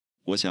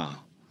我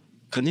想，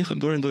肯定很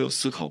多人都有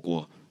思考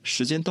过，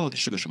时间到底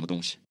是个什么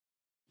东西？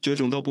这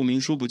种到不明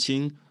说不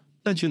清，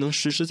但却能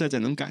实实在在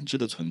能感知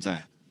的存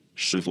在，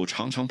是否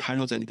常常盘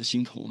绕在你的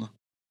心头呢？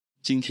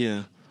今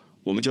天，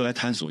我们就来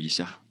探索一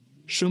下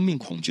生命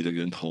恐惧的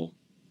源头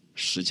——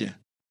时间。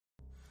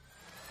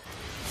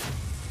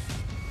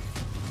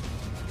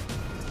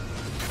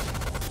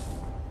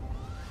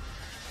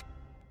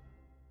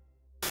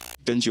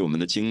根据我们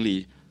的经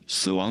历，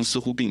死亡似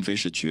乎并非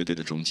是绝对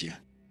的终结。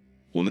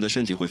我们的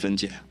身体会分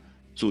解，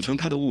组成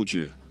它的物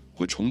质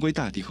会重归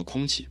大地和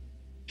空气，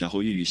然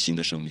后孕育新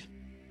的生命。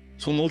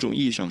从某种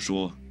意义上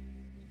说，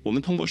我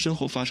们通过身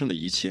后发生的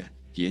一切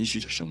延续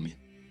着生命。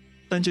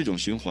但这种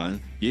循环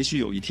也许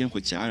有一天会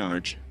戛然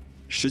而止，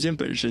时间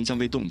本身将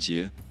被冻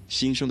结，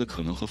新生的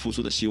可能和复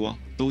苏的希望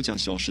都将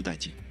消失殆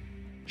尽。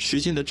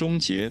时间的终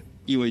结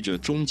意味着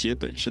终结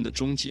本身的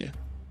终结。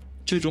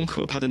这种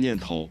可怕的念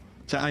头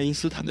在爱因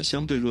斯坦的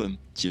相对论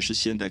解释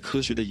现代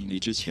科学的引力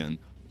之前，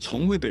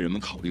从未被人们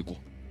考虑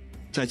过。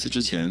在此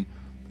之前，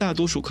大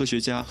多数科学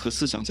家和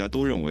思想家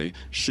都认为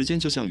时间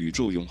就像宇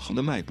宙永恒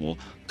的脉搏，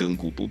亘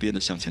古不变地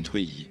向前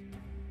推移。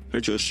而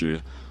这时，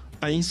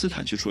爱因斯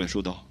坦却出来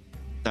说道：“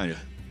大人，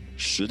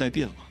时代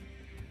变了。”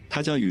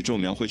他将宇宙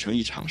描绘成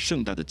一场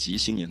盛大的即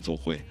兴演奏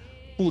会，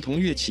不同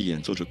乐器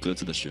演奏着各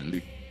自的旋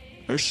律，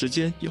而时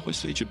间也会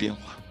随之变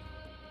化。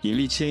引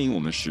力牵引我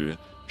们时，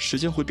时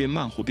间会变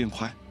慢或变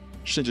快，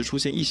甚至出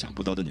现意想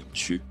不到的扭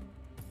曲。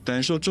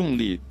感受重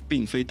力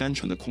并非单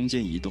纯的空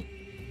间移动，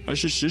而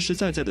是实实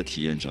在在地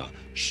体验着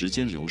时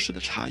间流逝的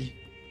差异。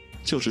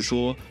就是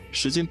说，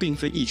时间并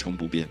非一成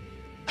不变，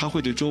它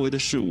会对周围的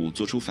事物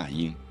做出反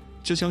应，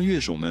就像乐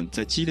手们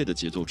在激烈的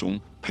节奏中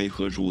配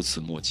合如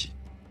此默契。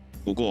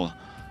不过，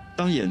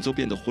当演奏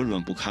变得混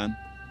乱不堪，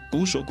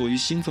鼓手过于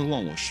兴奋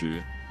忘我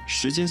时，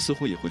时间似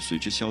乎也会随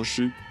之消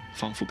失，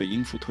仿佛被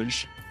音符吞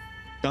噬。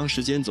当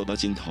时间走到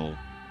尽头，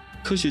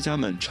科学家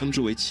们称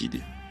之为起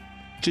点。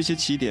这些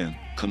起点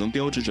可能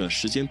标志着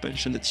时间本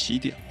身的起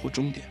点或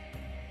终点。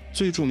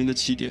最著名的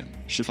起点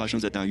是发生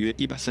在大约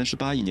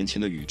138亿年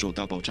前的宇宙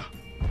大爆炸，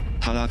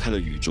它拉开了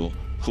宇宙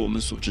和我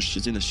们所知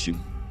时间的序幕。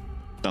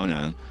当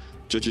然，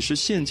这只是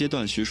现阶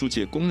段学术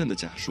界公认的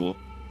假说。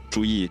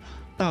注意，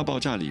大爆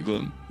炸理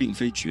论并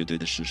非绝对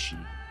的事实。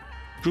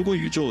如果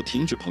宇宙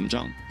停止膨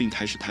胀并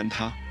开始坍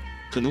塌，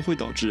可能会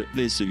导致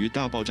类似于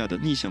大爆炸的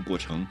逆向过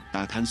程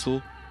大坍缩，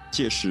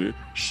届时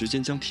时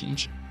间将停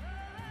止。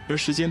而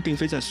时间并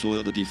非在所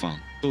有的地方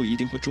都一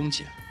定会终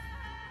结。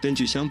根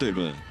据相对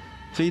论，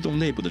黑洞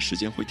内部的时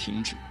间会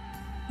停止，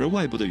而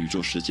外部的宇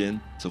宙时间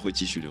则会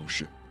继续流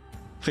逝。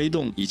黑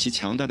洞以其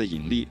强大的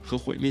引力和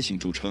毁灭性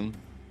著称，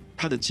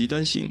它的极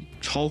端性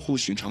超乎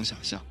寻常想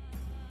象。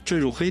坠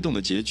入黑洞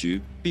的结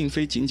局并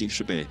非仅仅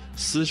是被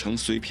撕成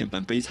碎片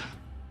般悲惨。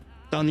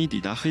当你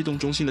抵达黑洞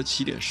中心的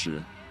起点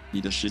时，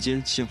你的时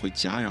间线会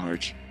戛然而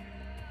止。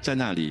在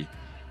那里，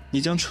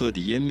你将彻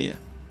底湮灭，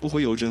不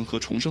会有任何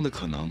重生的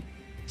可能，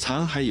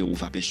残骸也无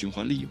法被循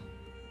环利用。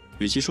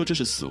与其说这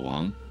是死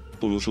亡，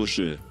不如说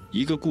是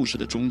一个故事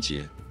的终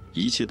结，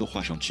一切都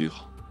画上句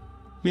号。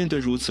面对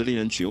如此令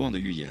人绝望的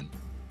预言，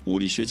物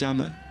理学家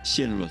们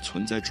陷入了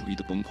存在主义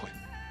的崩溃。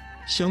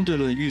相对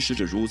论预示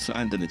着如此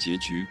暗淡的结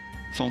局，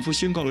仿佛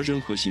宣告了任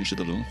何形式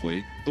的轮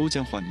回都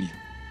将幻灭，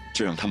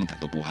这让他们感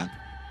到不安。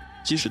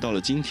即使到了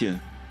今天，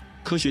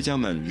科学家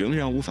们仍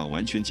然无法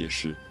完全解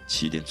释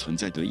起点存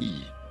在的意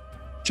义。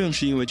正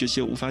是因为这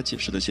些无法解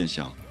释的现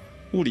象，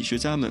物理学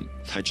家们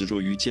才执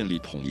着于建立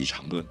统一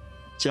场论，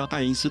将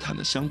爱因斯坦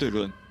的相对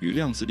论与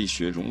量子力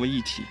学融为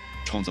一体，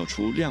创造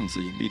出量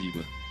子引力理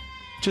论。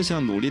这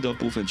项努力的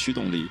部分驱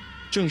动力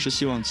正是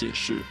希望解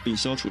释并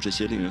消除这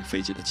些令人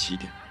费解的起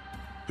点。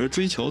而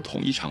追求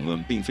统一场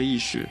论并非易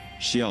事，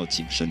需要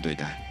谨慎对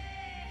待。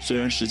虽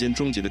然时间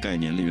终结的概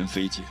念令人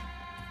费解，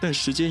但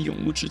时间永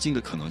无止境的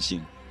可能性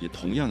也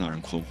同样让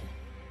人困惑。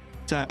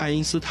在爱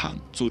因斯坦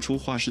做出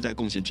划时代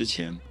贡献之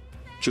前，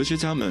哲学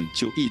家们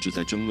就一直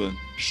在争论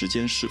时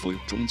间是否有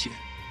终结。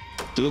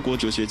德国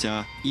哲学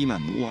家伊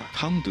曼努尔·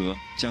康德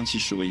将其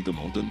视为一个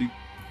矛盾律，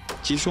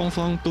即双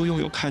方都拥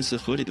有看似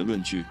合理的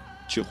论据，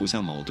却互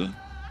相矛盾，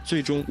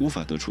最终无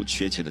法得出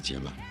确切的结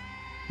论。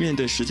面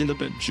对时间的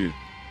本质，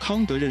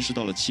康德认识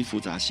到了其复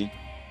杂性，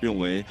认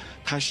为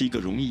它是一个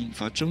容易引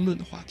发争论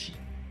的话题。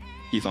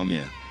一方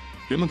面，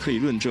人们可以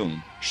论证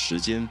时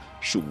间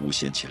是无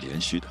限且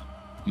连续的，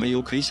没有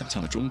可以想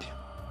象的终点；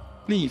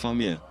另一方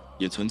面，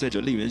也存在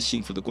着令人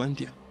信服的观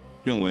点，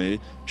认为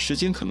时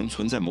间可能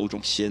存在某种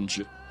限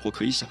制或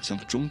可以想象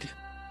的终点。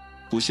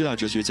古希腊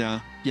哲学家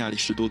亚里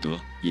士多德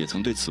也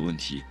曾对此问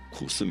题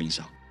苦思冥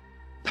想。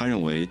他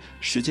认为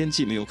时间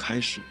既没有开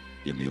始，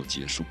也没有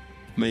结束。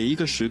每一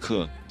个时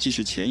刻既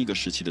是前一个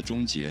时期的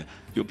终结，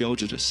又标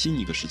志着新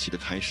一个时期的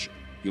开始，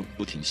永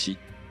不停息。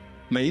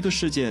每一个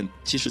事件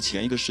既是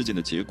前一个事件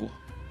的结果，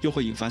又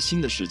会引发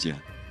新的事件，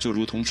就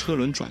如同车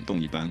轮转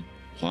动一般，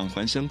环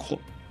环相扣，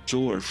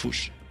周而复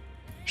始。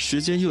时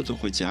间又怎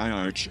会戛然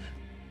而止？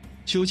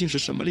究竟是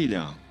什么力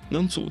量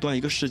能阻断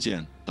一个事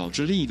件导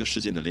致另一个事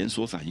件的连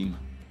锁反应呢？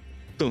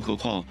更何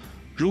况，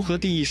如何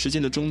定义时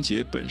间的终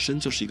结本身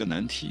就是一个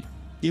难题。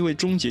因为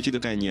终结这个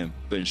概念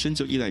本身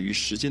就依赖于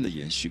时间的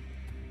延续。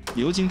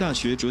牛津大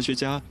学哲学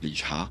家理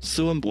查·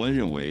斯温伯恩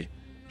认为，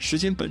时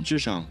间本质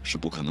上是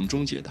不可能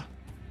终结的。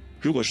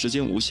如果时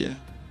间无限，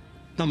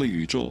那么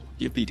宇宙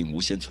也必定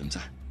无限存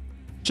在。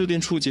这便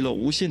触及了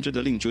无限制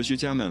的令哲学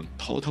家们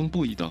头疼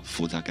不已的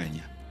复杂概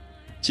念。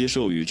接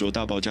受宇宙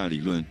大爆炸理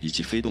论以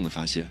及飞动的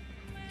发现，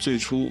最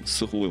初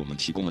似乎为我们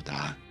提供了答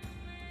案。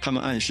它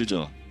们暗示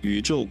着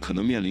宇宙可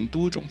能面临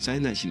多种灾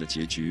难性的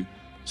结局，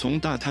从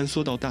大坍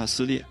缩到大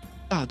撕裂、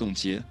大冻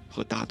结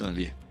和大断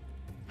裂。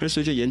而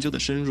随着研究的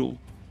深入，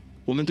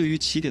我们对于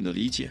起点的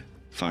理解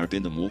反而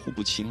变得模糊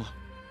不清了。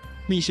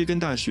密歇根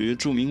大学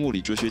著名物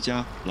理哲学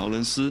家劳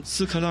伦斯·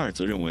斯科拉尔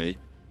则认为，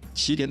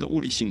起点的物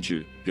理性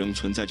质仍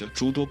存在着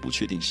诸多不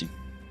确定性。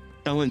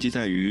但问题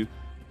在于，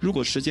如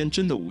果时间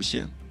真的无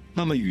限，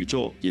那么宇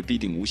宙也必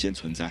定无限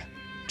存在。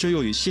这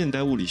又与现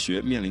代物理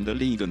学面临的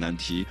另一个难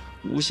题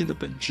——无限的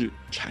本质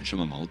产生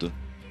了矛盾。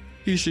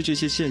预示这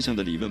些现象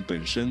的理论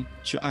本身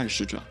却暗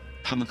示着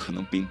它们可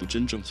能并不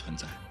真正存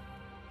在。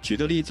举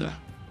个例子，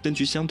根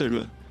据相对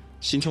论，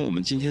形成我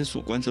们今天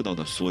所观测到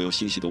的所有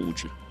信息的物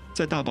质，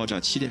在大爆炸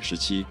起点时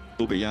期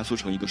都被压缩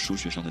成一个数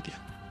学上的点，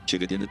这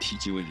个点的体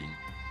积为0。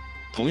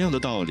同样的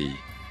道理，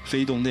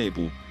飞洞内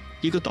部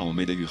一个倒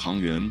霉的宇航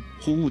员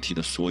或物体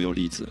的所有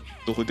粒子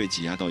都会被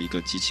挤压到一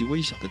个极其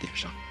微小的点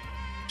上。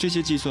这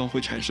些计算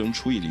会产生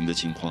除以0的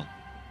情况，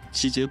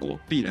其结果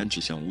必然指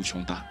向无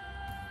穷大。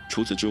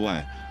除此之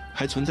外，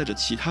还存在着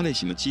其他类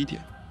型的基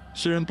点，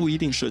虽然不一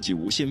定涉及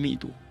无限密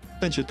度，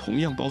但却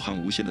同样包含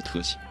无限的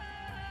特性。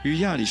与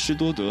亚里士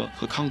多德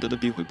和康德的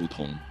避讳不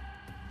同，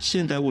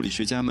现代物理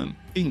学家们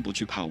并不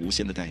惧怕无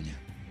限的概念。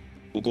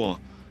不过，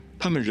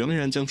他们仍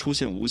然将出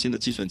现无限的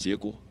计算结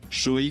果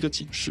视为一个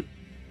警示，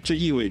这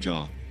意味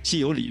着既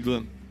有理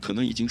论可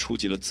能已经触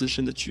及了自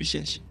身的局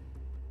限性。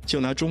就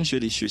拿中学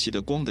里学习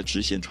的光的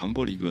直线传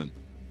播理论、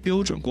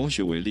标准光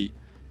学为例，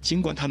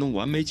尽管它能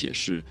完美解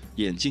释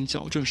眼镜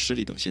矫正视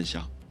力等现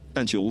象，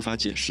但却无法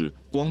解释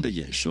光的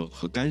衍射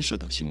和干涉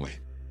等行为。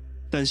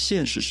但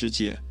现实世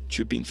界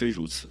却并非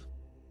如此。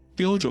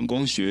标准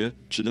光学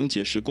只能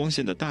解释光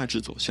线的大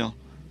致走向，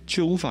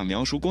却无法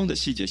描述光的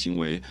细节行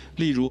为，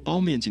例如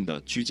凹面镜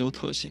的聚焦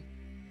特性。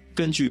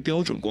根据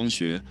标准光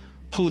学，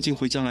后镜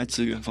会将来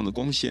自远方的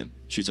光线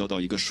聚焦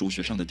到一个数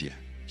学上的点，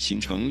形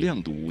成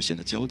亮度无限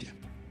的焦点。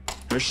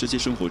而实际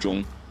生活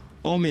中，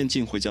凹面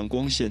镜会将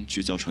光线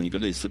聚焦成一个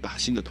类似靶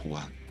心的图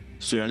案，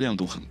虽然亮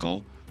度很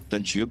高，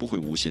但绝不会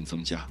无限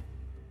增加。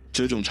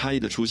这种差异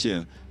的出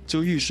现，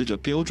就预示着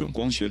标准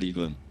光学理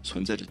论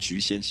存在着局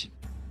限性。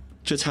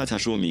这恰恰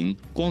说明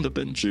光的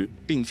本质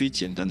并非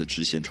简单的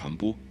直线传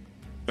播，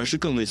而是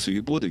更类似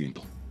于波的运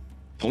动。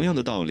同样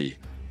的道理，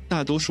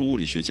大多数物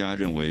理学家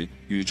认为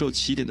宇宙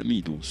起点的密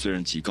度虽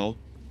然极高，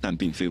但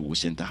并非无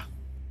限大。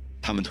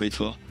他们推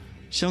测，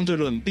相对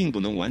论并不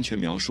能完全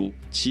描述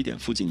起点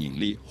附近引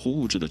力或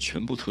物质的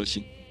全部特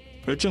性，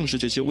而正是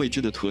这些未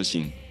知的特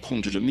性控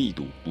制着密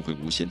度不会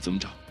无限增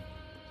长。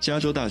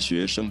加州大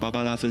学圣巴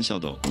巴拉分校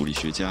的物理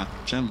学家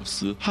詹姆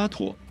斯·哈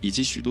托以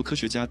及许多科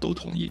学家都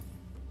同意，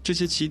这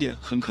些起点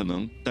很可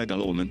能代表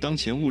了我们当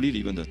前物理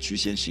理论的局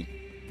限性。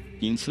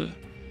因此，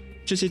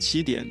这些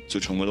起点就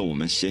成为了我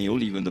们现有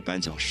理论的绊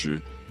脚石，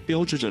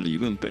标志着理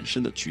论本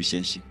身的局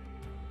限性。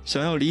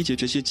想要理解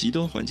这些极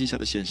端环境下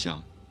的现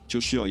象，就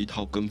需要一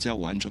套更加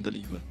完整的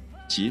理论，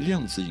即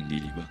量子引力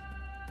理论。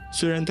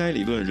虽然该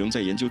理论仍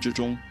在研究之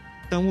中，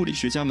但物理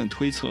学家们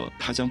推测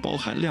它将包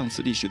含量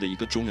子力学的一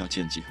个重要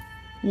见解：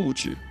物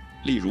质，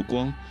例如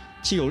光，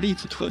既有粒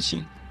子特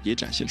性，也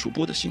展现出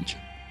波的性质。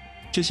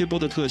这些波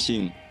的特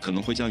性可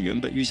能会将原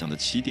本预想的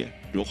起点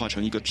柔化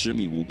成一个致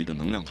密无比的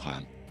能量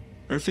团，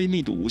而非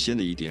密度无限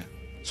的一点，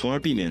从而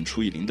避免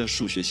除以0的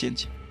数学陷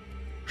阱。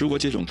如果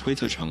这种推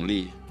测成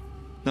立，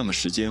那么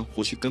时间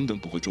或许根本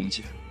不会终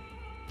结。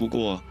不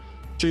过，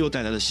这又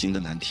带来了新的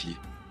难题，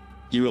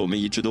因为我们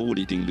已知的物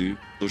理定律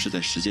都是在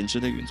时间之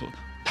内运作的，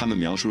它们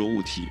描述了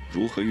物体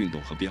如何运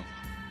动和变化。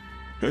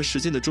而时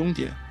间的终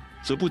点，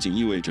则不仅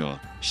意味着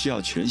需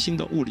要全新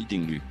的物理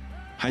定律，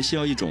还需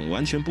要一种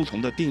完全不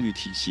同的定律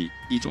体系，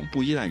一种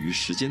不依赖于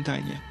时间概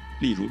念，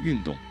例如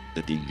运动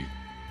的定律。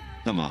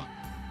那么，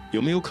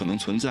有没有可能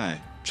存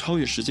在超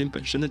越时间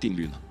本身的定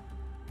律呢？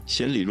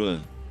弦理论，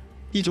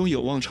一种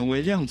有望成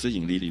为量子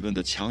引力理论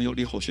的强有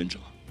力候选者，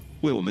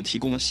为我们提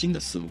供了新的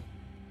思路。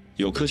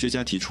有科学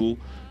家提出，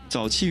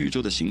早期宇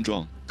宙的形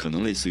状可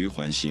能类似于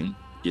环形，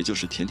也就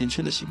是甜甜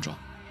圈的形状。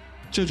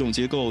这种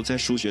结构在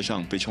数学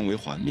上被称为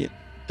环面。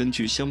根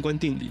据相关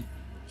定理，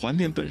环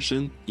面本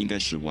身应该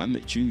是完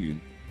美均匀、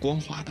光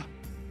滑的。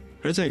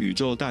而在宇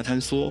宙大坍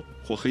缩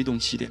或黑洞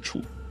起点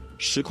处，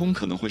时空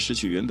可能会失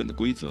去原本的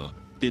规则，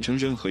变成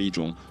任何一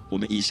种我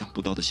们意想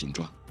不到的形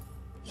状。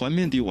环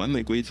面的完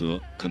美规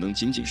则可能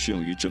仅仅适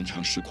用于正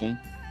常时空，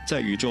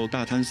在宇宙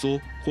大坍缩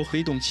或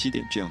黑洞起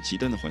点这样极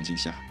端的环境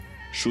下，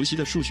熟悉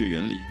的数学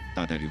原理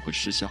大概率会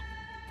失效，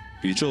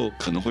宇宙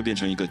可能会变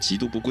成一个极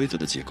度不规则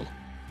的结构。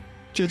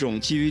这种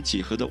基于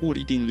几何的物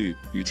理定律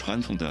与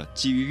传统的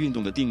基于运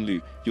动的定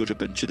律有着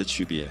本质的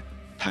区别，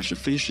它是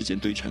非时间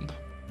对称的。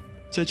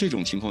在这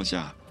种情况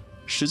下，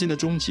时间的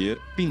终结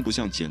并不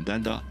像简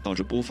单的倒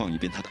着播放一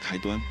遍它的开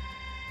端。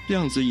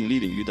量子引力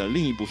领域的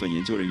另一部分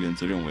研究人员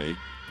则认为，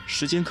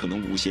时间可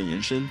能无限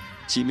延伸，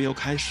既没有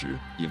开始，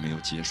也没有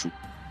结束，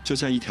就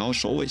像一条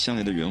首尾相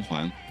连的圆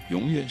环，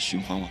永远循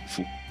环往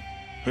复。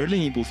而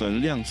另一部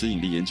分量子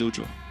引力研究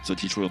者则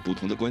提出了不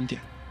同的观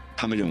点，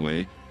他们认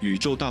为宇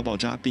宙大爆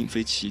炸并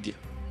非起点，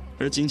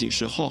而仅仅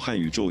是浩瀚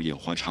宇宙演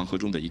化长河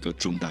中的一个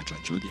重大转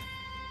折点。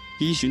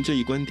依循这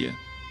一观点，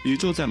宇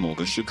宙在某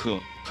个时刻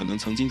可能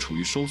曾经处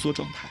于收缩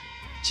状态，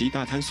即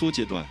大坍缩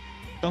阶段。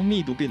当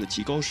密度变得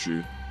极高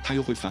时，它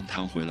又会反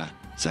弹回来，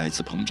再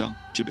次膨胀，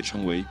这被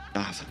称为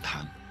大反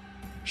弹。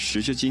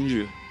时至今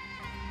日，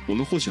我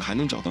们或许还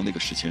能找到那个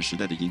史前时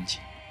代的印记。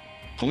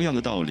同样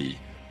的道理，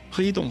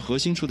黑洞核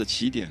心处的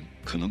起点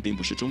可能并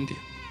不是终点，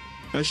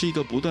而是一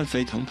个不断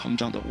沸腾膨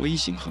胀的微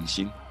型恒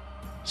星。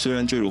虽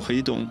然坠入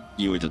黑洞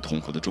意味着痛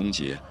苦的终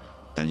结，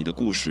但你的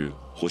故事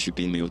或许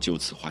并没有就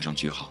此画上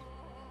句号。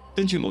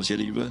根据某些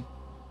理论，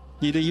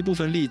你的一部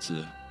分粒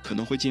子可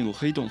能会进入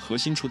黑洞核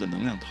心处的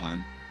能量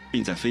团，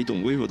并在飞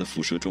动微弱的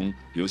辐射中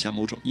留下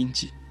某种印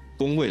记，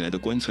供未来的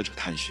观测者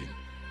探寻。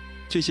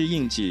这些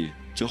印记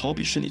就好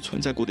比是你存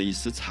在过的一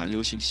丝残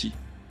留信息。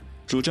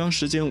主张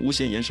时间无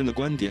限延伸的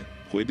观点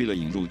回避了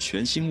引入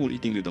全新物理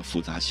定律的复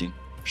杂性，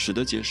使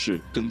得解释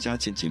更加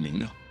简洁明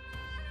了。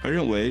而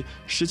认为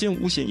时间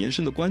无限延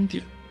伸的观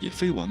点也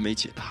非完美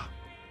解答。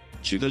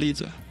举个例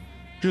子，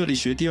热力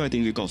学第二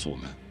定律告诉我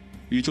们，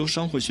宇宙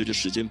熵会随着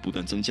时间不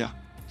断增加，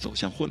走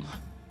向混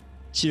乱。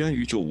既然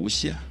宇宙无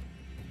限，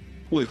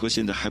为何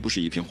现在还不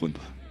是一片混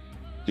乱？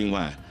另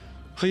外，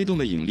黑洞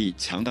的引力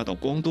强大到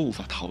光都无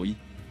法逃逸，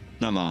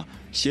那么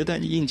携带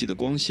你印记的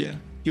光线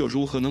又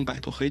如何能摆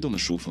脱黑洞的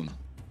束缚呢？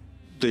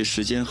对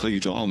时间和宇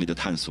宙奥秘的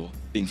探索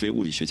并非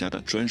物理学家的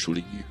专属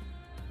领域。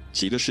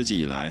几个世纪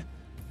以来，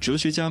哲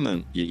学家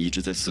们也一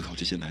直在思考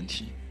这些难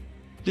题。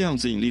量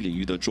子引力领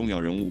域的重要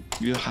人物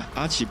约翰·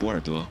阿奇博尔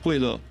德·惠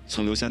勒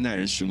曾留下耐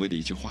人寻味的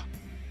一句话：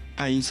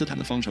爱因斯坦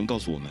的方程告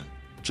诉我们，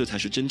这才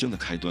是真正的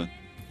开端；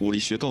物理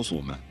学告诉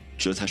我们，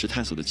这才是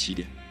探索的起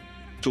点。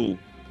注：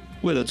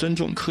为了尊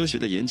重科学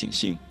的严谨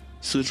性，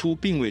此处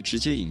并未直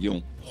接引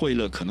用惠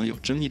勒可能有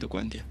争议的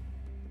观点。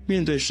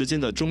面对时间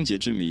的终结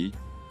之谜，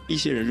一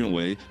些人认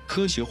为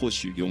科学或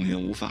许永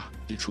远无法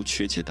给出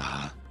确切答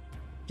案，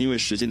因为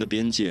时间的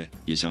边界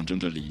也象征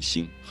着理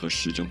性和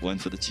实证观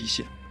测的极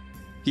限。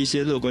一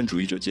些乐观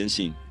主义者坚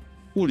信，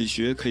物理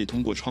学可以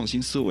通过创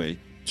新思维，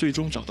最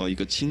终找到一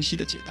个清晰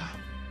的解答。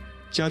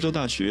加州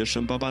大学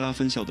圣巴巴拉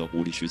分校的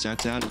物理学家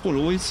加里·霍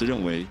罗威茨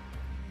认为，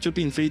这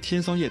并非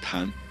天方夜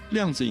谭，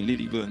量子引力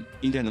理论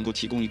应该能够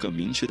提供一个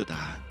明确的答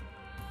案。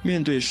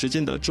面对时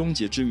间的终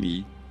结之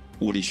谜，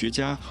物理学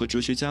家和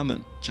哲学家们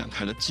展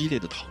开了激烈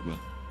的讨论。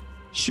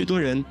许多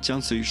人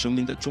将此与生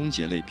命的终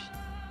结类比，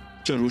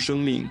正如生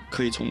命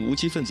可以从无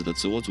机分子的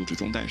自我组织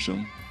中诞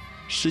生，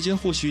时间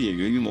或许也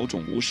源于某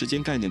种无时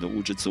间概念的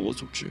物质自我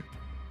组织。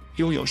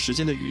拥有时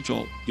间的宇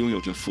宙拥有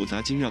着复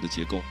杂精妙的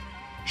结构，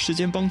时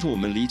间帮助我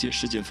们理解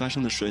事件发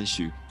生的顺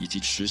序以及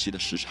持续的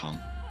时长。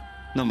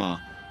那么，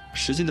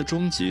时间的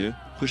终结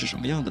会是什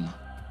么样的呢？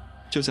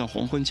就像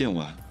黄昏渐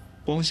晚，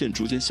光线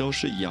逐渐消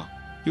失一样，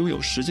拥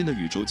有时间的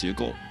宇宙结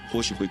构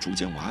或许会逐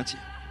渐瓦解，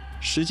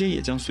时间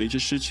也将随之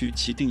失去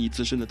其定义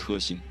自身的特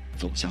性，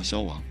走向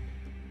消亡。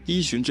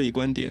依循这一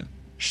观点，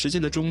时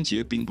间的终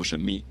结并不神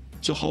秘，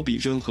就好比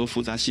任何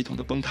复杂系统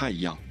的崩塌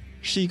一样，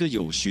是一个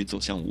有序走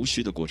向无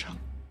序的过程。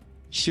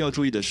需要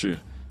注意的是，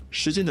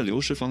时间的流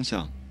逝方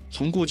向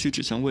从过去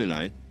指向未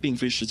来，并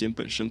非时间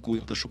本身固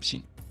有的属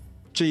性。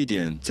这一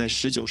点在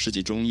19世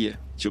纪中叶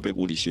就被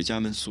物理学家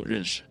们所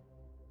认识。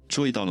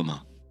注意到了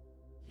吗？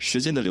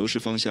时间的流逝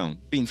方向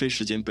并非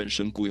时间本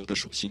身固有的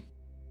属性。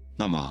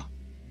那么，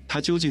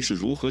它究竟是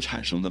如何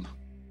产生的呢？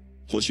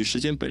或许时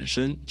间本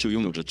身就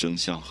拥有着正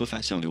向和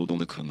反向流动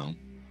的可能，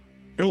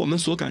而我们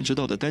所感知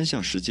到的单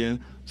向时间，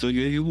则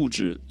源于物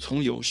质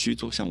从有序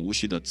走向无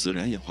序的自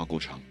然演化过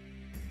程。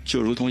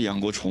就如同养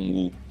过宠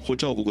物或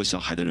照顾过小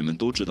孩的人们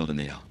都知道的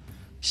那样，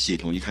系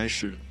统一开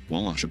始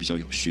往往是比较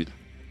有序的。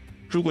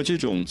如果这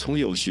种从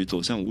有序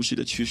走向无序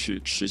的趋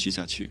势持续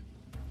下去，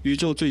宇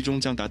宙最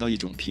终将达到一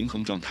种平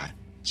衡状态，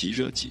即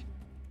热寂。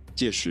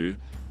届时，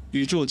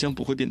宇宙将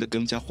不会变得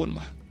更加混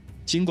乱，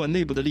尽管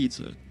内部的粒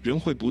子仍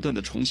会不断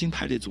地重新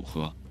排列组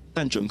合，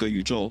但整个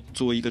宇宙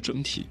作为一个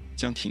整体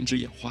将停止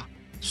演化，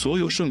所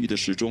有剩余的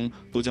时钟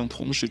都将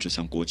同时指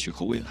向过去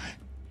和未来。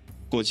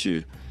过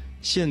去、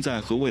现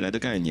在和未来的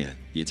概念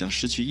也将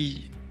失去意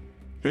义，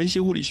而一些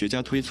物理学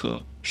家推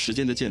测，时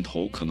间的箭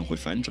头可能会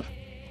反转，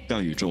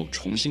让宇宙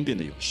重新变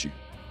得有序。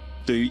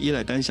对于依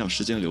赖单向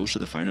时间流逝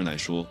的凡人来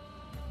说，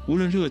无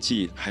论热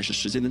寂还是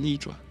时间的逆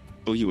转，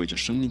都意味着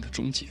生命的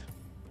终结。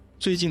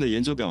最近的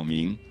研究表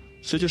明，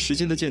随着时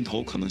间的箭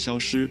头可能消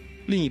失，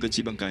另一个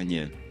基本概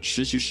念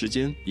持续时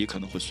间也可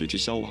能会随之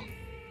消亡。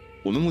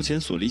我们目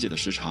前所理解的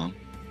时长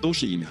都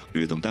是以秒、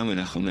略等单位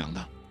来衡量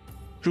的。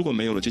如果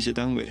没有了这些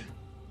单位，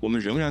我们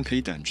仍然可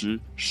以感知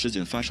事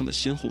件发生的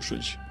先后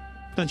顺序，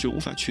但却无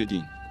法确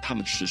定它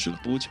们持续了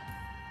多久。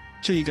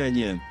这一概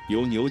念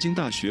由牛津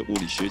大学物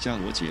理学家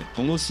罗杰·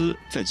彭罗斯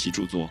在其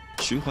著作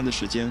《循环的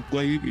时间：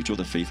关于宇宙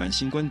的非凡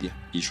新观点》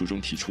一书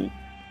中提出。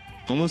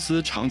彭罗斯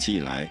长期以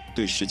来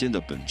对时间的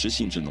本质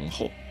性质浓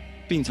厚，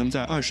并曾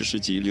在20世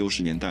纪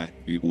60年代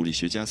与物理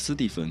学家斯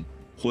蒂芬·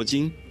霍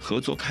金合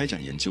作开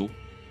展研究。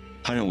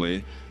他认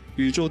为，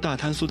宇宙大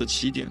坍缩的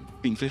起点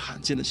并非罕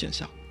见的现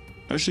象，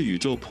而是宇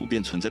宙普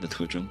遍存在的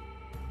特征。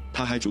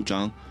他还主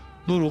张，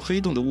落入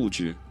黑洞的物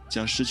质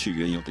将失去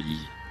原有的意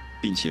义，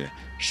并且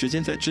时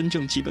间在真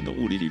正基本的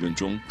物理理论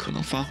中可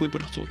能发挥不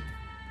了作用。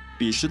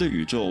彼时的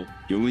宇宙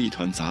犹如一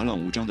团杂乱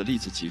无章的粒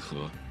子集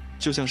合，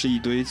就像是一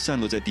堆散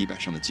落在地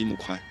板上的积木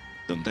块，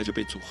等待着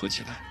被组合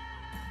起来。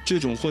这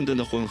种混沌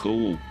的混合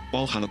物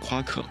包含了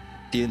夸克、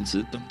电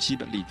子等基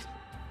本粒子，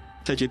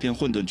在这片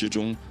混沌之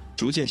中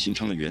逐渐形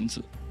成了原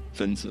子、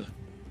分子、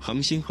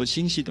恒星和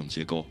星系等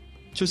结构，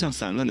就像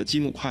散乱的积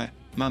木块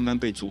慢慢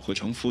被组合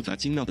成复杂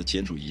精妙的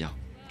建筑一样，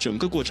整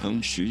个过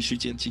程循序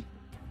渐进。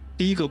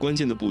第一个关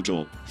键的步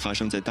骤发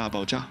生在大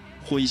爆炸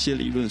或一些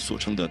理论所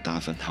称的大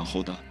反弹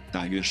后的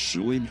大约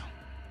10微秒。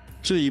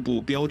这一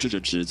步标志着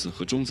质子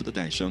和中子的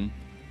诞生，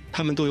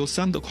它们都由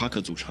3个夸克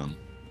组成，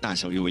大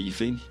小约为1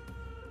微米。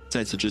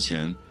在此之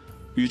前，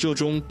宇宙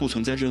中不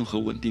存在任何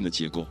稳定的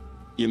结构，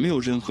也没有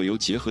任何由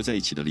结合在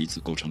一起的粒子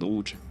构成的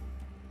物质。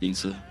因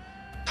此，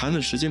谈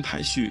论时间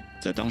排序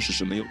在当时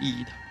是没有意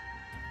义的。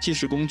计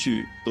时工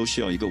具都需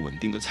要一个稳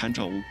定的参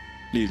照物，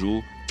例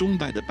如钟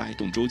摆的摆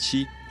动周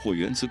期或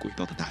原子轨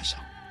道的大小。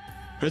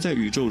而在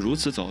宇宙如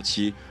此早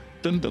期，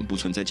根本不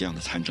存在这样的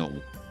参照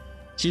物。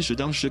即使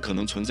当时可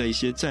能存在一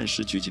些暂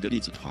时聚集的粒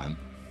子团，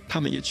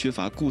它们也缺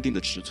乏固定的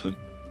尺寸，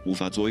无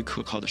法作为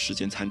可靠的时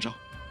间参照。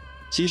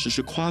即使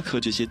是夸克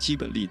这些基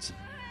本粒子，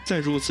在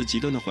如此极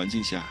端的环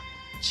境下，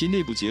其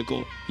内部结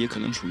构也可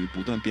能处于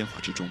不断变化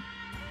之中。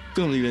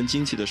更令人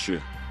惊奇的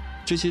是，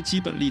这些基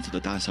本粒子的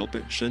大小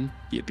本身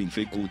也并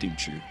非固定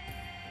值。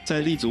在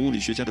粒子物理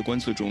学家的观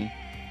测中，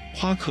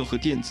夸克和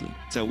电子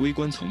在微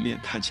观层面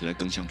看起来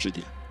更像质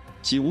点，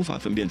即无法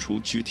分辨出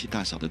具体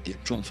大小的点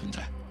状存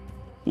在。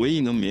唯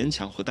一能勉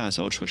强和大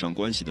小扯上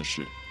关系的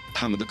是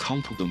它们的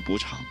康普顿波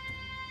长。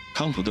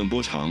康普顿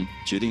波长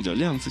决定着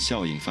量子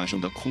效应发生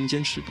的空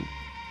间尺度，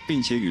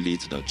并且与粒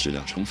子的质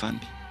量成反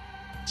比。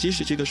即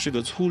使这个是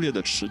个粗略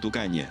的尺度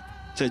概念，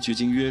在距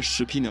今约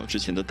10皮秒之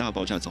前的大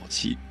爆炸早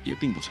期也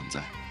并不存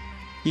在，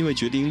因为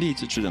决定粒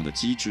子质量的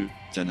机制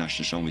在那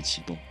时尚未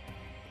启动。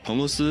彭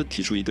罗斯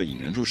提出一个引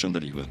人入胜的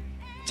理论，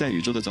在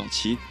宇宙的早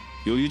期，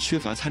由于缺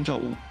乏参照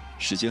物，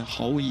时间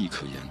毫无意义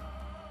可言。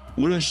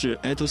无论是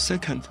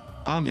attosecond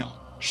阿秒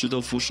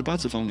10^-18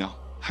次方秒，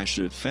还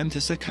是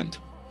femtosecond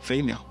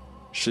非秒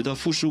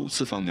10^-15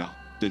次方秒，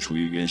对处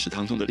于原始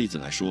汤中的粒子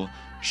来说，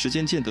时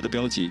间渐得的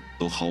标记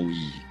都毫无意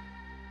义。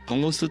彭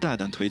罗斯大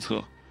胆推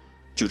测，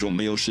这种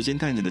没有时间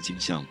概念的景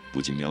象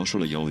不仅描述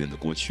了遥远的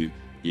过去，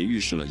也预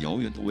示了遥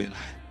远的未来。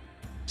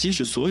即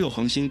使所有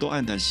恒星都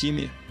黯淡熄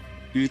灭，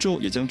宇宙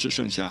也将只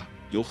剩下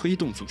由黑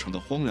洞组成的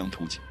荒凉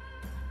图景。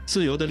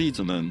自由的粒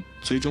子们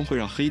最终会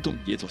让黑洞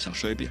也走向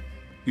衰变，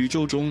宇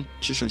宙中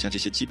只剩下这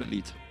些基本粒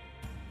子，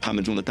它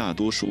们中的大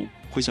多数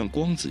会像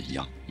光子一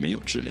样没有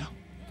质量，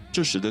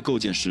这使得构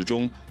建时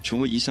钟成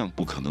为一项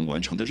不可能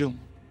完成的任务。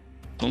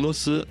彭罗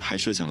斯还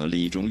设想了另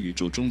一种宇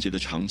宙终结的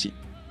场景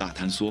——大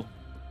坍缩。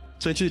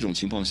在这种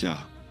情况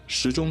下，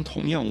时钟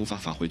同样无法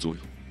发挥作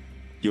用。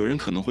有人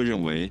可能会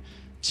认为，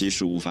即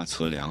使无法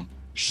测量，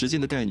时间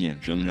的概念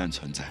仍然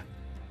存在。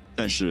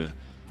但是，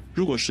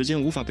如果时间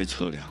无法被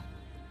测量，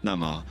那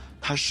么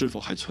它是否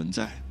还存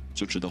在，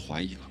就值得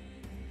怀疑了。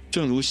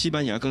正如西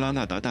班牙格拉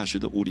纳达大学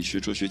的物理学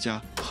哲学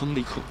家亨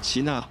利克·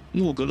齐纳·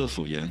诺格勒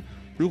所言，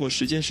如果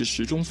时间是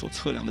时钟所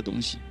测量的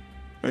东西，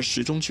而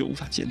时钟却无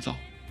法建造，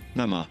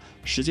那么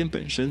时间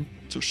本身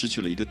就失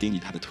去了一个定义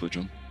它的特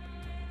征。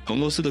彭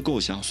罗斯的构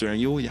想虽然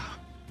优雅，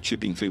却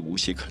并非无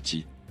懈可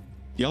击。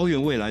遥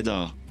远未来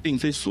的并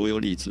非所有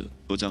粒子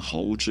都将毫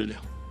无质量，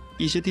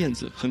一些电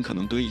子很可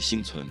能得以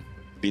幸存，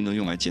并能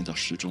用来建造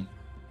时钟。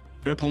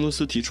而彭罗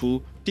斯提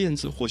出，电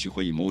子或许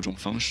会以某种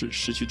方式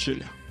失去质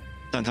量，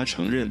但他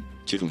承认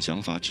这种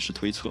想法只是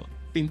推测，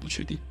并不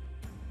确定。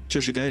这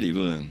是该理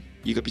论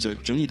一个比较有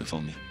争议的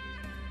方面。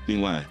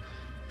另外，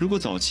如果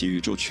早期宇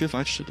宙缺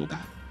乏尺度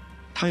感，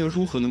它又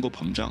如何能够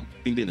膨胀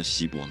并变得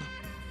稀薄呢？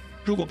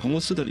如果彭罗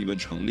斯的理论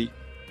成立，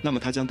那么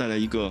它将带来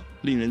一个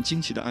令人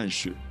惊奇的暗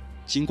示：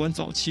尽管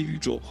早期宇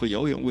宙和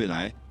遥远未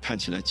来看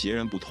起来截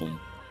然不同，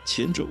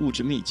前者物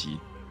质密集，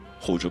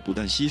后者不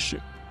但稀释，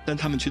但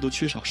它们却都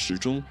缺少时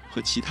钟和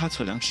其他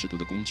测量尺度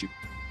的工具。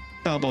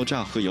大爆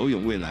炸和遥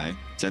远未来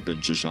在本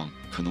质上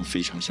可能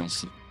非常相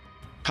似。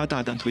他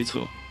大胆推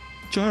测，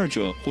这二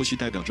者或许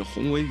代表着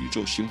宏伟宇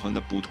宙循环的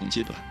不同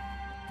阶段。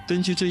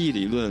根据这一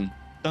理论，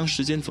当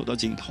时间走到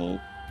尽头，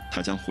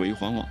它将回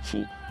环往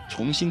复，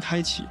重新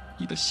开启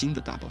一个新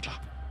的大爆炸。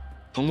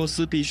彭罗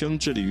斯毕生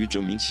致力于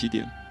证明起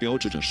点标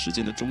志着时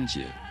间的终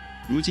结，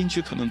如今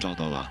却可能找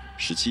到了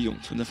使其永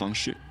存的方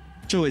式。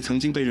这位曾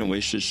经被认为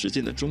是时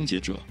间的终结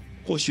者，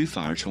或许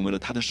反而成为了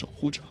他的守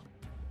护者。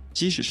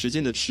即使时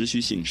间的持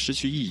续性失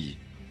去意义，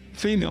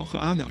非秒和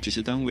阿秒这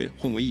些单位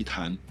混为一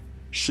谈，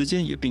时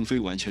间也并非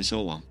完全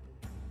消亡，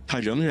它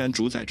仍然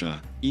主宰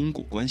着因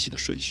果关系的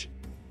顺序。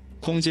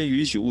空间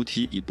允许物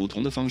体以不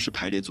同的方式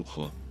排列组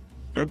合，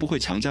而不会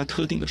强加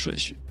特定的顺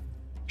序。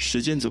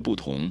时间则不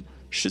同，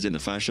时间的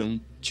发生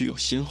具有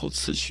先后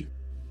次序，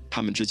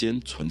它们之间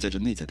存在着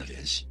内在的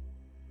联系。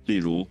例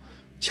如，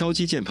敲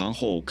击键盘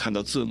后看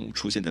到字母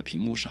出现在屏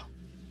幕上，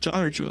这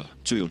二者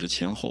就有着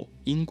前后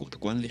因果的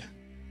关联。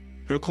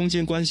而空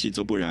间关系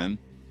则不然，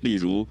例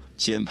如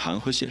键盘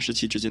和显示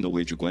器之间的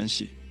位置关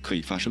系可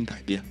以发生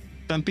改变，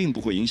但并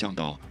不会影响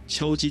到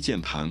敲击键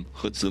盘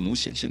和字母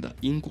显现的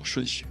因果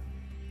顺序。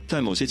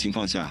在某些情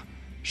况下，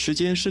时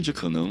间甚至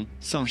可能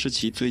丧失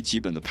其最基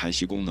本的排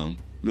序功能，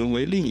沦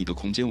为另一个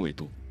空间维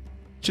度。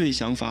这一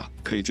想法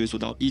可以追溯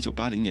到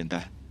1980年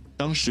代，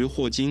当时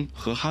霍金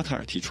和哈特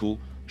尔提出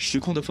时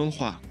空的分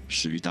化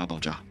始于大爆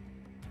炸。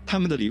他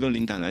们的理论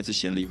灵感来自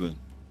弦理论，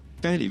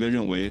该理论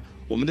认为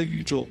我们的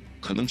宇宙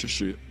可能只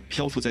是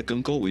漂浮在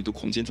更高维度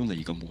空间中的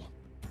一个膜，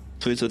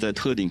推测在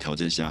特定条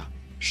件下，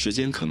时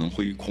间可能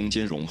会与空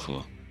间融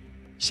合。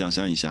想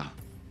象一下，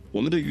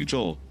我们的宇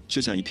宙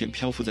就像一片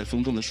漂浮在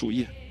风中的树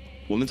叶，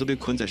我们则被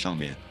困在上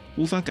面，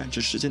无法感知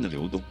时间的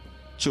流动，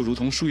就如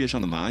同树叶上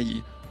的蚂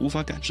蚁无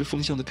法感知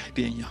风向的改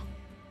变一样。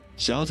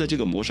想要在这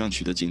个膜上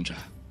取得进展，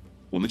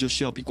我们就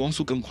需要比光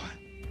速更快，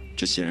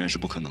这显然是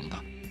不可能的。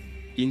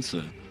因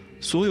此，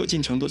所有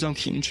进程都将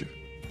停止，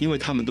因为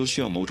它们都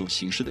需要某种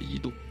形式的移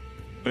动，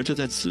而这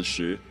在此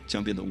时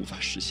将变得无法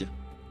实现。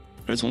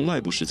而从外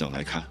部视角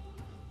来看，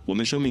我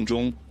们生命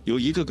中由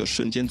一个个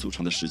瞬间组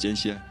成的时间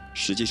线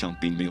实际上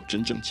并没有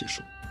真正结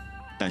束。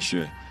但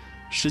是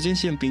时间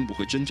线并不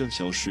会真正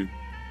消失，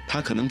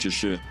它可能只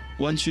是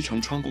弯曲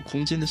成穿过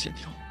空间的线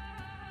条。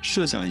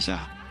设想一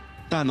下，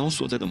大脑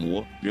所在的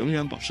膜仍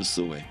然保持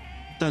4维，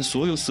但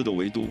所有4个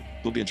维度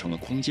都变成了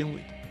空间维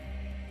度。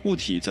物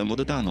体在膜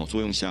的大脑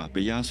作用下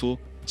被压缩、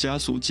加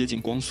速接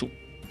近光速，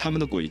它们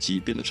的轨迹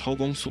变得超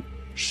光速，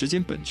时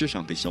间本质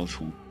上被消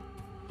除。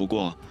不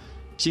过，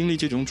经历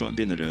这种转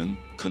变的人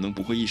可能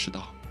不会意识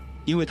到，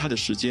因为他的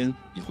时间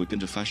也会跟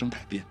着发生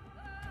改变。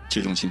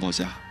这种情况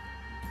下，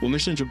我们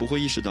甚至不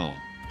会意识到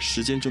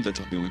时间正在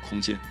转变为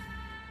空间，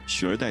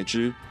取而代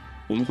之，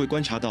我们会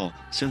观察到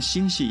像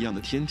星系一样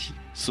的天体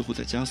似乎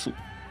在加速，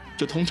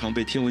这通常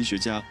被天文学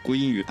家归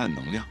因于暗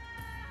能量，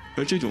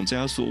而这种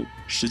加速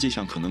实际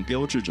上可能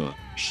标志着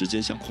时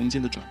间向空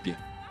间的转变。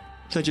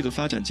在这个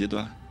发展阶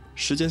段，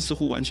时间似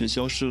乎完全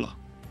消失了，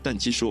但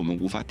即使我们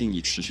无法定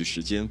义持续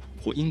时间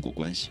或因果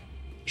关系，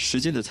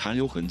时间的残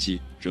留痕迹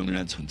仍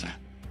然存在。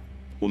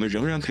我们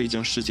仍然可以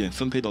将事件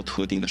分配到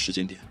特定的时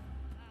间点。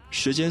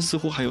时间似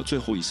乎还有最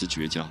后一丝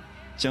倔强，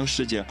将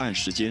事件按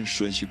时间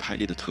顺序排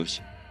列的特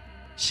性。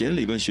弦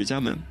理论学家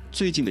们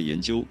最近的研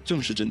究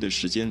正是针对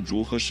时间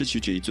如何失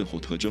去这一最后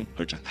特征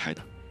而展开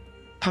的。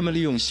他们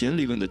利用弦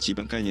理论的基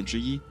本概念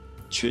之一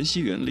全息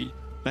原理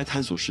来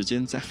探索时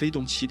间在飞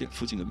动起点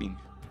附近的命运。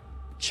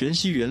全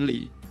息原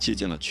理借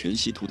鉴了全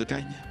息图的概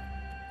念。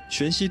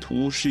全息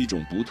图是一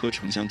种独特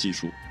成像技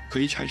术，可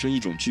以产生一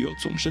种具有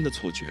纵深的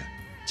错觉，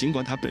尽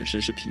管它本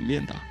身是平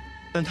面的，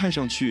但看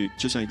上去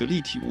就像一个立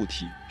体物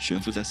体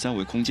悬浮在3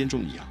维空间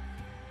中一样。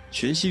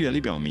全息原理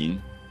表明，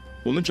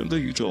我们整个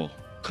宇宙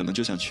可能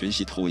就像全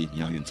息投影一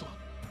样运作。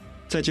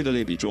在这个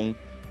类比中，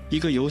一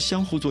个由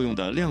相互作用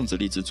的量子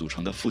粒子组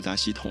成的复杂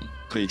系统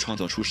可以创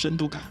造出深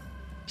度感，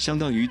相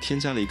当于添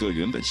加了一个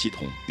原本系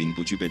统并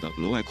不具备的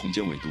额外空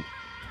间维度。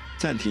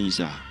暂停一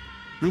下，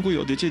如果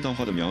有对这段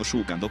话的描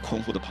述感到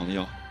困惑的朋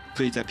友，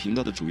可以在频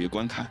道的主页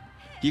观看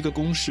一个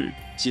公式，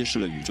揭示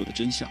了宇宙的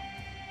真相。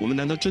我们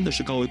难道真的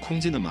是高维空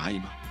间的蚂蚁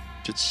吗？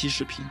这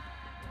70平，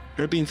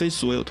而并非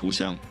所有图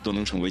像都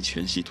能成为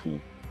全息图，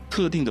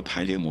特定的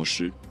排列模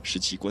式是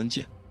其关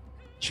键。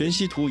全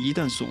息图一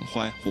旦损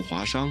坏或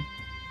划伤，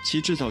其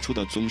制造出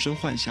的纵深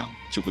幻象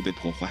就会被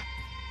破坏。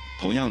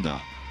同样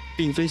的，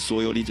并非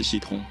所有粒子系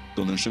统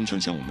都能生成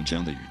像我们这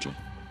样的宇宙，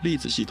粒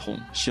子系统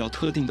需要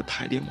特定的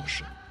排列模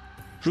式。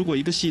如果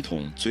一个系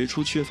统最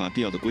初缺乏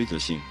必要的规则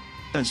性，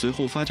但随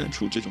后发展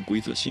出这种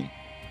规则性，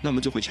那么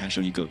就会产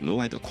生一个额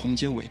外的空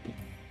间维度。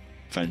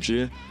反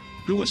之，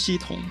如果系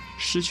统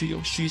失去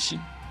有序性，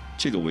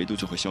这个维度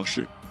就会消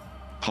失。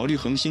考虑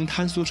恒星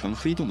坍缩成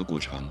黑洞的过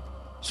程，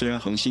虽然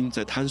恒星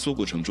在坍缩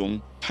过程中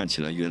看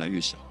起来越来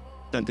越小，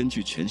但根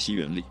据全息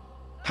原理，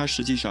它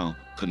实际上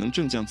可能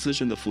正将自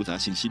身的复杂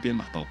信息编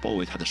码到包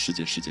围它的世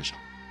界上。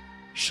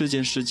事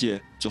件世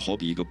界就好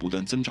比一个不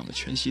断增长的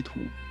全息图，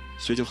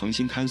随着恒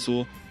星坍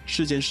缩，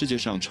事件世界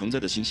上承载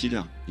的信息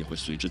量也会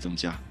随之增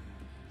加。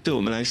对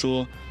我们来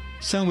说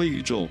，3维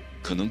宇宙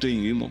可能对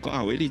应于某个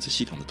2维粒子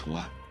系统的图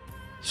案。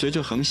随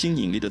着恒星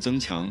引力的增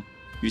强，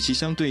与其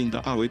相对应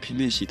的2维平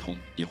面系统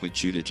也会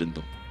剧烈震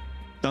动。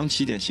当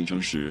起点形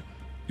成时，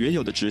原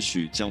有的秩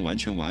序将完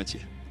全瓦解。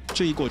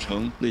这一过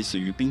程类似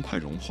于冰块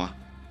融化，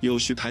有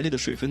序排列的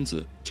水分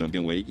子转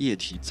变为液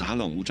体杂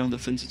乱无章的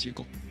分子结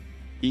构。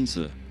因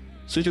此，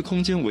随着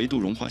空间维度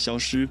融化消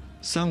失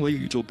，3维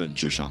宇宙本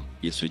质上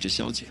也随之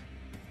消减。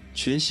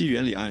全息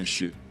原理暗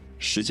示，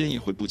时间也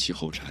会不期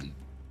后尘。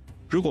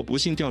如果不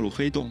幸掉入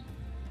黑洞，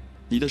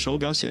你的手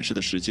表显示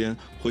的时间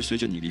会随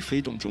着你离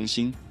飞动中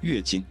心越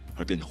近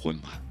而变得混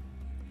乱，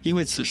因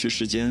为此时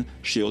时间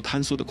是由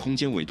坍缩的空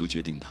间维度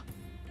决定的。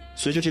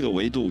随着这个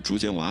维度逐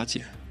渐瓦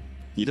解，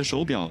你的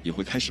手表也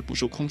会开始不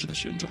受控制的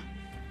旋转，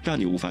让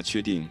你无法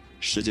确定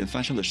事件发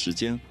生的时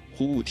间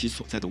或物体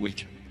所在的位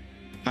置。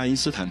爱因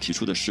斯坦提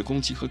出的时空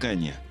几何概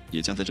念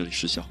也将在这里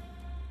失效。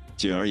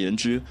简而言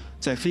之，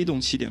在飞动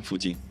起点附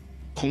近，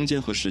空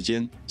间和时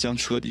间将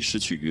彻底失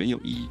去原有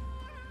意义，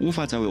无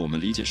法再为我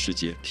们理解世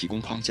界提供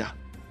框架。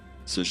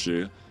此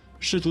时，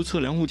试图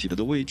测量物体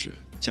的位置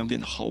将变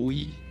得毫无意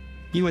义，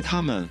因为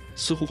它们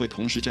似乎会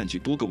同时占据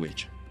多个位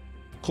置。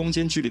空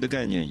间距离的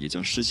概念也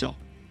将失效，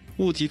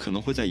物体可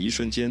能会在一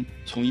瞬间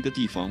从一个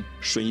地方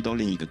瞬移到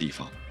另一个地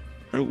方，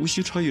而无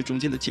需穿越中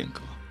间的间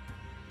隔。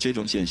这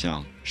种现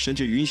象甚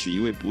至允许一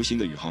位不幸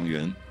的宇航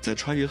员在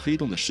穿越黑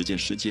洞的时间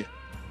世界，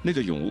那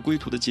个永无归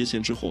途的界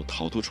限之后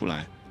逃脱出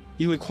来，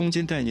因为空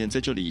间概念在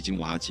这里已经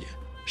瓦解，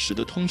使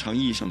得通常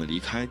意义上的离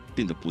开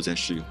变得不再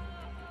适用。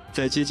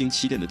在接近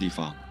起点的地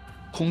方，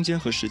空间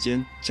和时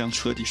间将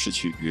彻底失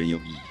去原有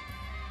意义，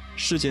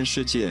事件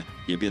世界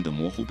也变得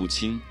模糊不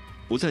清，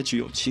不再具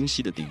有清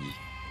晰的定义。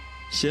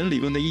弦理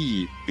论的意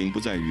义并不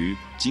在于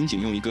仅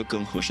仅用一个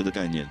更合适的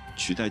概念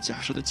取代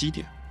假设的基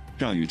点，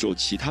让宇宙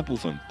其他部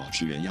分保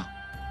持原样。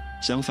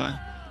相反，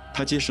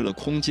它揭示了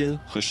空间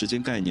和时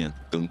间概念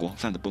更广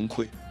泛的崩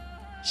溃。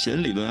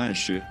弦理论暗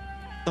示，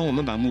当我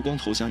们把目光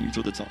投向宇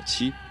宙的早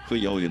期和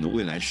遥远的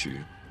未来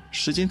时，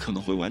时间可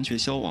能会完全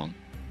消亡，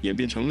演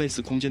变成类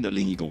似空间的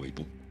另一个维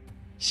度。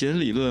弦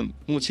理论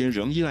目前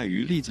仍依赖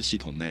于粒子系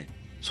统内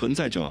存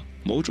在着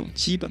某种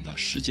基本的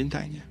时间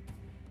概念。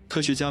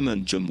科学家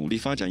们正努力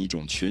发展一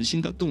种全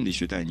新的动力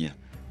学概念，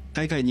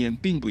该概念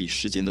并不以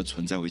时间的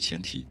存在为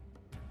前提。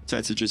在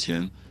此之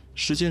前，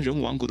时间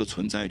仍顽固地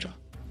存在着，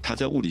它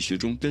在物理学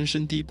中根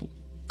深蒂固。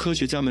科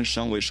学家们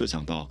尚未设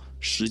想到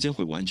时间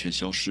会完全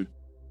消失。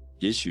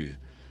也许，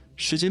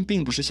时间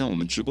并不是像我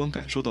们直观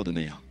感受到的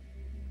那样，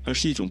而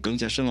是一种更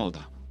加深奥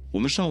的、我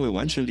们尚未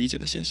完全理解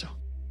的现象。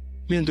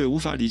面对无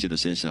法理解的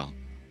现象，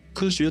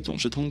科学总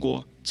是通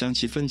过将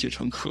其分解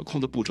成可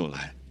控的步骤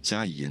来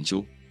加以研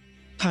究。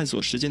探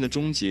索时间的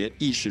终结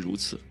亦是如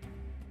此。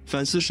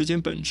反思时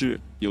间本质，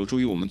有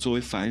助于我们作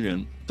为凡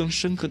人更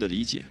深刻地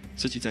理解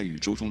自己在宇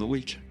宙中的位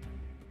置。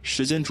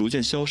时间逐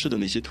渐消失的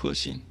那些特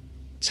性，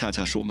恰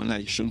恰是我们赖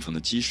以生存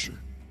的基石。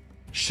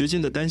时间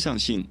的单向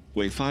性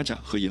为发展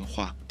和演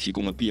化提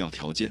供了必要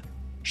条件，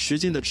时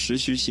间的持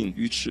续性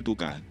与尺度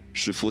感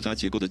使复杂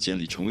结构的建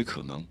立成为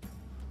可能，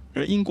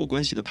而因果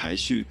关系的排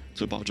序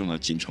则保证了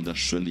进程的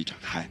顺利展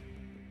开。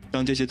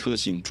当这些特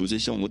性逐渐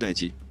消磨殆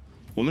尽，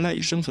我们赖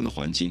以生存的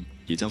环境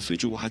也将随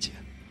之瓦解，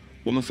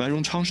我们繁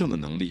荣昌盛的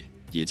能力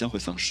也将会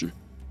丧失。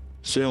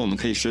虽然我们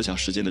可以设想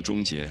时间的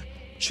终结，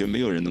却没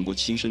有人能够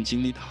亲身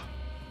经历它，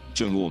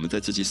正如我们在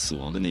自己死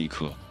亡的那一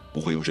刻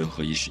不会有任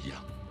何意识一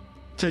样。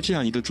在这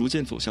样一个逐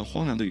渐走向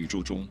荒凉的宇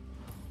宙中，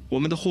我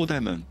们的后代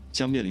们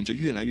将面临着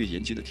越来越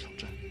严峻的挑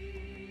战，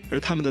而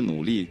他们的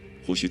努力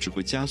或许只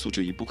会加速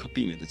这一不可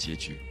避免的结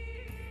局。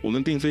我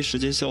们并非时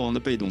间消亡的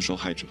被动受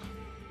害者，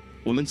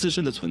我们自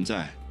身的存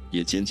在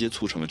也间接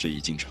促成了这一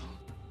进程。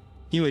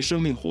因为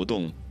生命活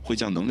动会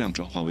将能量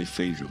转化为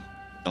废热，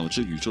导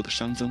致宇宙的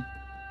熵增。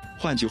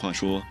换句话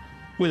说，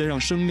为了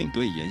让生命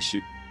得以延续，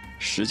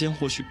时间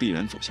或许必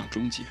然走向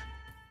终结。